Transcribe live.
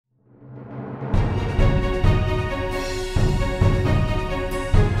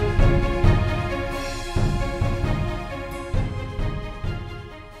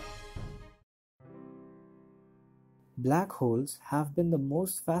Black holes have been the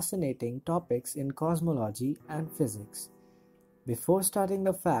most fascinating topics in cosmology and physics. Before starting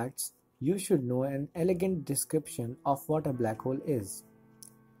the facts, you should know an elegant description of what a black hole is.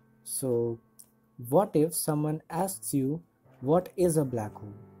 So, what if someone asks you, what is a black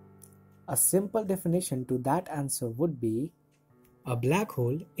hole? A simple definition to that answer would be: a black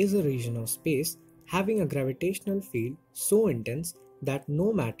hole is a region of space having a gravitational field so intense that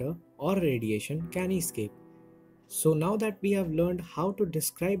no matter or radiation can escape. So now that we have learned how to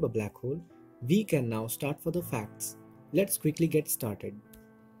describe a black hole, we can now start for the facts. Let's quickly get started.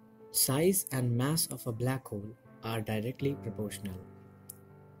 Size and mass of a black hole are directly proportional.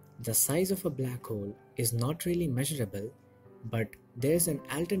 The size of a black hole is not really measurable, but there's an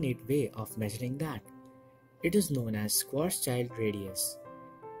alternate way of measuring that. It is known as Schwarzschild Radius.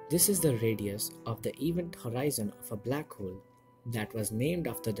 This is the radius of the event horizon of a black hole that was named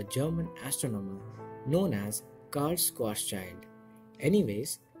after the German astronomer known as Karl Schwarzschild.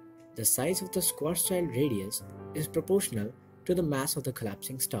 Anyways, the size of the Schwarzschild radius is proportional to the mass of the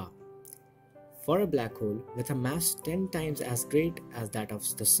collapsing star. For a black hole with a mass 10 times as great as that of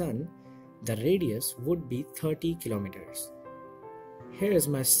the Sun, the radius would be 30 kilometers. Here is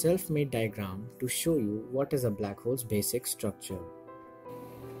my self-made diagram to show you what is a black hole's basic structure.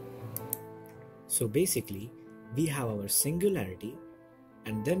 So basically, we have our singularity,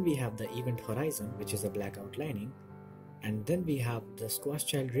 and then we have the event horizon, which is a black outlining, and then we have the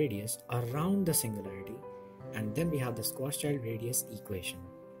Schwarzschild radius around the singularity, and then we have the Schwarzschild radius equation.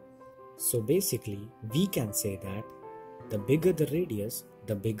 So basically, we can say that the bigger the radius,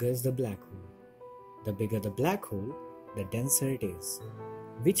 the bigger is the black hole. The bigger the black hole, the denser it is,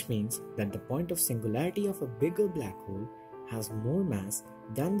 which means that the point of singularity of a bigger black hole has more mass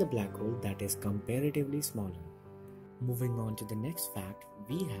than the black hole that is comparatively smaller. Moving on to the next fact,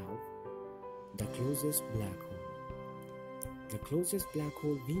 we have the closest black hole. The closest black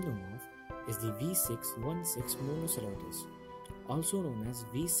hole we know of is the V616 Monocerotis, also known as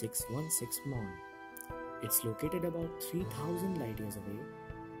V616 Mon. It's located about 3000 light years away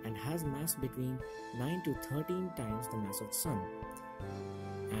and has mass between 9 to 13 times the mass of the Sun.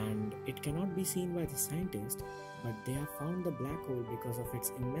 And it cannot be seen by the scientists, but they have found the black hole because of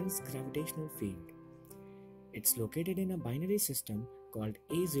its immense gravitational field. It's located in a binary system called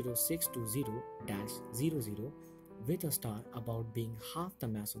A0620-00 with a star about being half the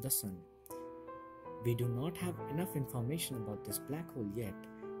mass of the Sun. We do not have enough information about this black hole yet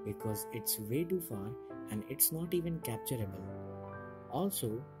because it's way too far and it's not even capturable.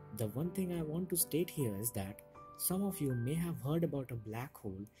 Also, the one thing I want to state here is that some of you may have heard about a black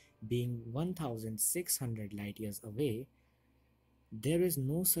hole being 1600 light years away. There is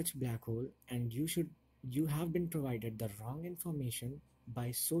no such black hole, and you have been provided the wrong information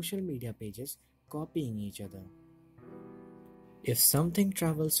by social media pages copying each other. If something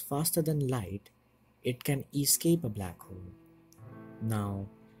travels faster than light, it can escape a black hole. Now,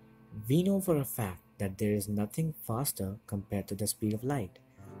 we know for a fact that there is nothing faster compared to the speed of light.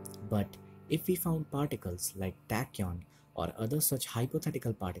 But if we found particles like tachyon or other such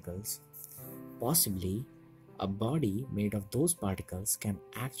hypothetical particles, possibly a body made of those particles can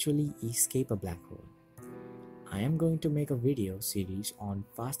actually escape a black hole. I am going to make a video series on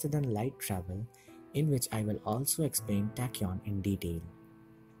faster than light travel in which I will also explain tachyon in detail.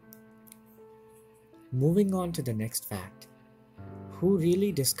 Moving on to the next fact, who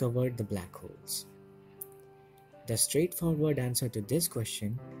really discovered the black holes? The straightforward answer to this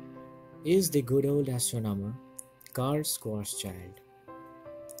question is the good old astronomer Karl Schwarzschild.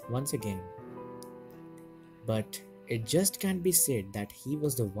 Once again. But it just can't be said that he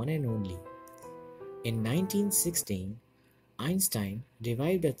was the one and only. In 1916, Einstein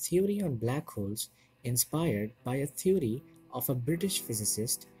revived a theory on black holes inspired by a theory of a British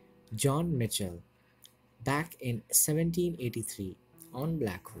physicist, John Michell, back in 1783 on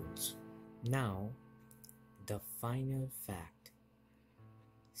black holes. Now, the final fact.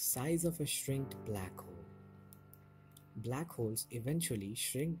 Size of a shrinked black hole. Black holes eventually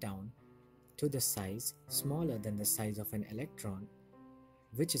shrink down to the size smaller than the size of an electron,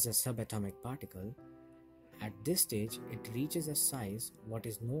 which is a subatomic particle. At this stage, it reaches a size what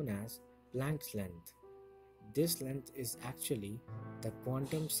is known as Planck's length. This length is actually the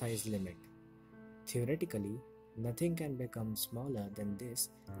quantum size limit. Theoretically, nothing can become smaller than this,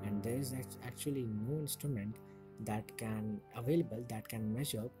 and there is actually no instrument that can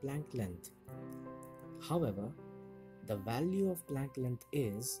measure Planck length. However, the value of Planck length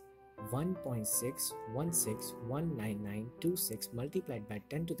is 1.61619926 multiplied by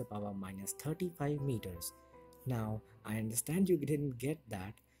 10 to the power minus 35 meters. Now, I understand you didn't get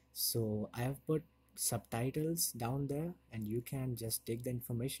that, so I have put subtitles down there and you can just take the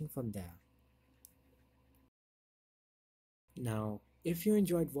information from there. Now, if you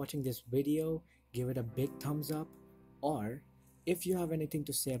enjoyed watching this video, give it a big thumbs up, or if you have anything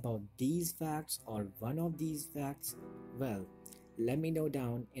to say about these facts or one of these facts, well, let me know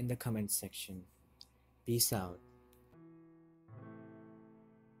down in the comment section. Peace out.